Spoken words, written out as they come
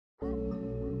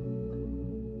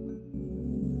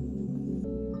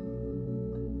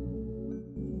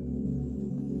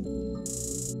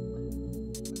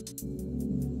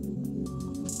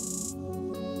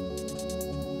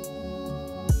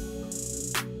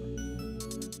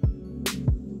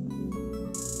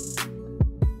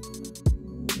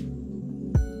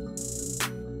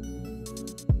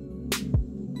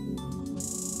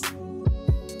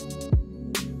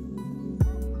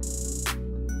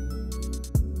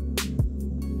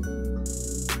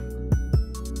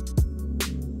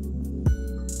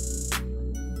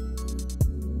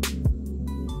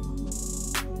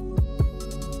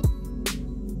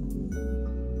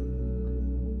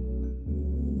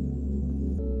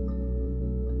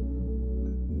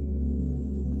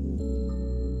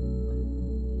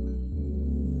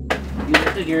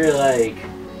like you're like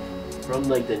from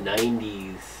like the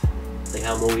 90s. Like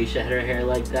how Moesha had her hair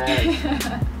like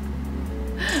that.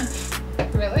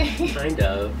 Really? Kind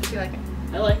of. Do you like it?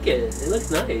 I like it. It looks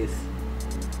nice.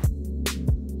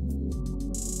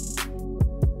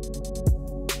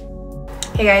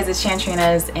 Hey guys, it's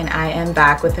Chantrina's and I am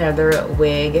back with another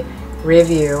wig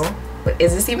review.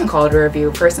 Is this even called a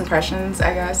review? First impressions,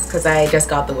 I guess, because I just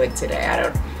got the wig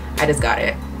today. I just got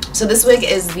it. So this wig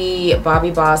is the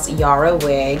Bobbi Boss Yara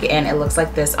wig, and it looks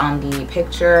like this on the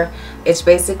picture. It's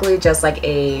basically just like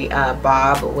a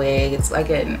bob wig. It's like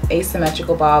an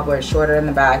asymmetrical bob where it's shorter in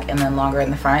the back and then longer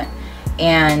in the front.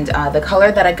 And the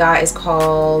color that I got is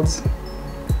called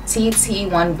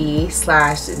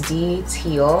TT1B/D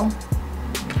Teal.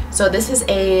 So this is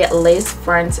a lace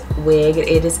front wig.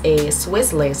 It is a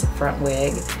Swiss lace front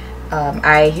wig.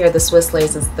 I hear the Swiss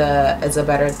lace is a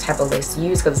better type of lace to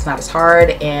use because it's not as hard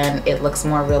and it looks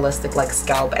more realistic like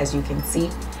scalp, as you can see.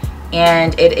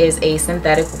 And it is a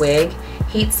synthetic wig,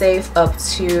 heat safe up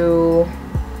to,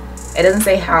 it doesn't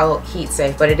say how heat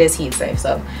safe, but it is heat safe,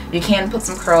 so you can put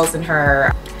some curls in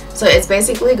her. So it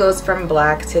basically goes from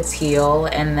black to teal,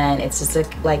 and then it's just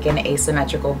like an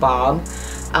asymmetrical bob.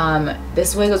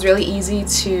 This wig was really easy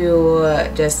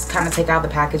to just kind of take out the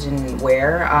package and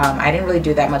wear. I didn't really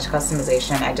do that much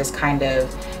customization. I just kind of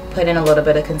put in a little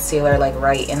bit of concealer like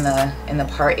right in the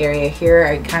part area here.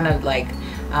 I kind of like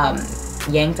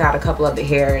yanked out a couple of the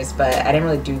hairs, but I didn't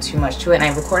really do too much to it, and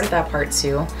I recorded that part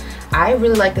too. I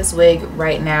really like this wig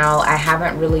right now. I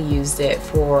haven't really used it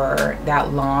for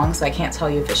that long, so I can't tell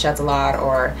you if it sheds a lot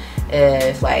or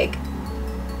if like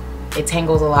it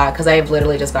tangles a lot, because I've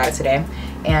literally just got it today.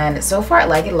 And so far I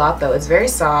like it a lot though. It's very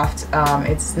soft.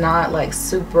 It's not like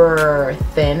super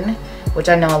thin, which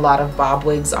I know a lot of bob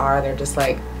wigs are. They're just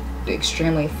like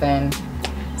extremely thin.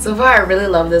 So far I really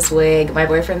love this wig. My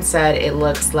boyfriend said it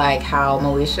looks like how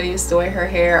Moesha used to wear her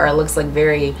hair, or it looks like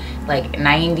very like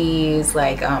 90s,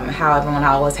 like how everyone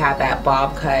always had that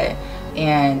bob cut.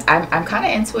 And I'm kind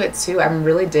of into it too. I'm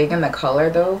really digging the color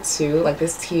though too. Like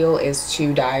this teal is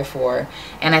to die for,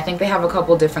 and I think they have a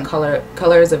couple different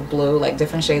colors of blue, like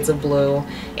different shades of blue.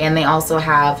 And they also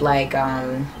have like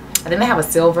I think they have a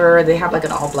silver, they have like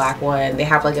an all black one, they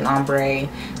have like an ombre,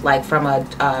 like from a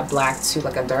black to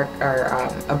like a dark, or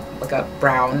like a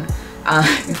brown.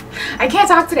 I can't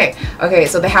talk today. Okay,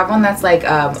 so they have one that's like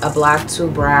a black to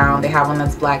brown, they have one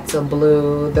that's black to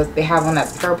blue, they have one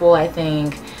that's purple, I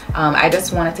think. I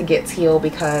just wanted to get teal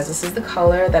because this is the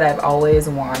color that I've always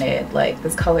wanted. Like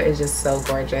this color is just so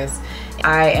gorgeous.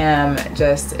 I am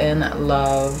just in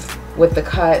love with the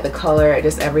cut, the color,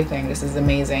 just everything. This is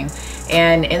amazing.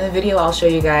 And in the video I'll show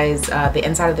you guys the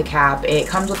inside of the cap. It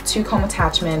comes with 2 comb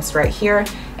attachments right here,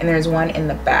 and there's one in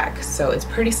the back, so it's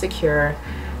pretty secure.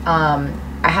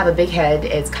 I have a big head.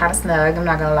 It's kind of snug, I'm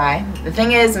not gonna lie. The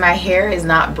thing is, my hair is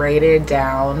not braided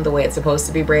down the way it's supposed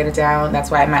to be braided down. That's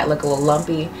why it might look a little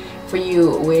lumpy. For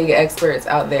you wig experts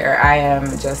out there, I'm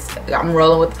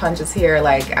rolling with the punches here.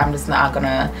 Like, I'm just not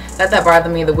gonna let that bother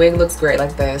me. The wig looks great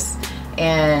like this,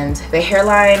 and the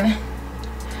hairline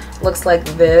looks like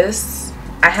this.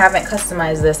 I haven't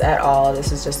customized this at all.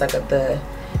 This is just like the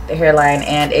hairline,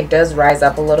 and it does rise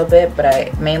up a little bit, but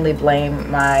I mainly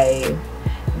blame my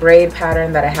braid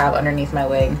pattern that I have underneath my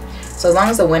wig. So as long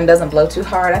as the wind doesn't blow too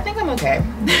hard, I think I'm okay.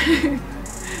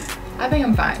 I think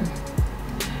I'm fine.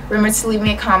 Remember to leave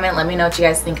me a comment. Let me know what you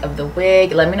guys think of the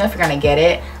wig. Let me know if you're gonna get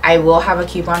it. I will have a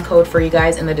coupon code for you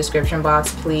guys in the description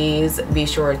box. Please be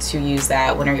sure to use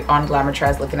that when you're on Glamour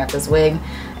Tries looking at this wig.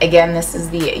 Again, this is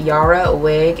the Yara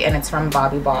wig, and it's from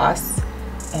Bobbi Boss,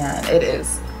 and it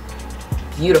is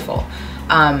beautiful.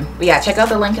 But yeah, check out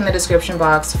the link in the description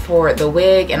box for the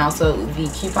wig and also the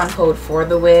coupon code for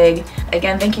the wig.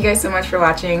 Again, thank you guys so much for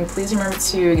watching. Please remember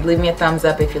to leave me a thumbs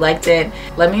up if you liked it.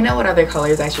 Let me know what other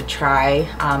colors I should try.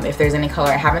 If there's any color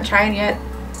I haven't tried yet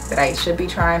that I should be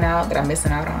trying out, that I'm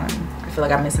missing out on. I feel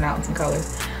like I'm missing out on some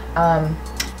colors. But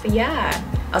yeah,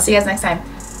 I'll see you guys next time.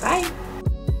 Bye.